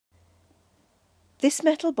This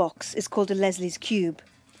metal box is called a Leslie's cube.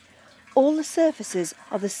 All the surfaces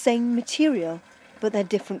are the same material, but they're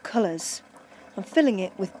different colours. I'm filling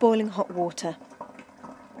it with boiling hot water.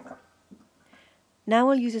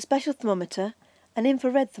 Now I'll use a special thermometer, an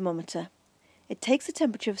infrared thermometer. It takes the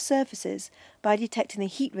temperature of surfaces by detecting the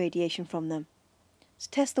heat radiation from them. Let's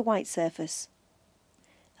test the white surface.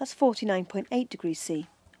 That's 49.8 degrees C.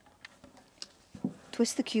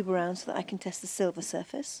 Twist the cube around so that I can test the silver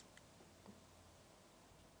surface.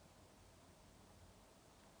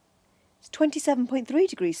 It's 27.3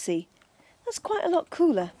 degrees C. That's quite a lot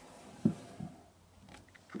cooler.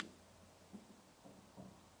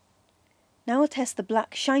 Now I'll test the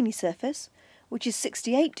black shiny surface, which is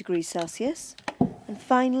 68 degrees Celsius. And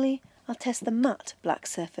finally, I'll test the matte black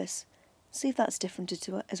surface. See if that's different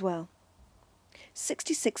as well.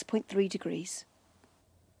 66.3 degrees.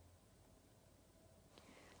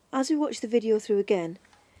 As we watch the video through again,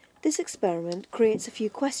 this experiment creates a few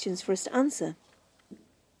questions for us to answer.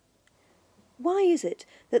 Why is it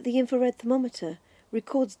that the infrared thermometer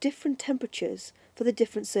records different temperatures for the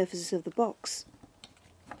different surfaces of the box?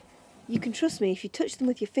 You can trust me, if you touch them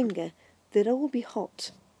with your finger, they'll all be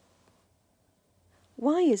hot.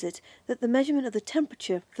 Why is it that the measurement of the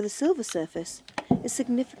temperature for the silver surface is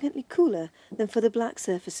significantly cooler than for the black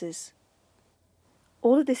surfaces?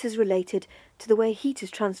 All of this is related to the way heat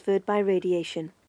is transferred by radiation.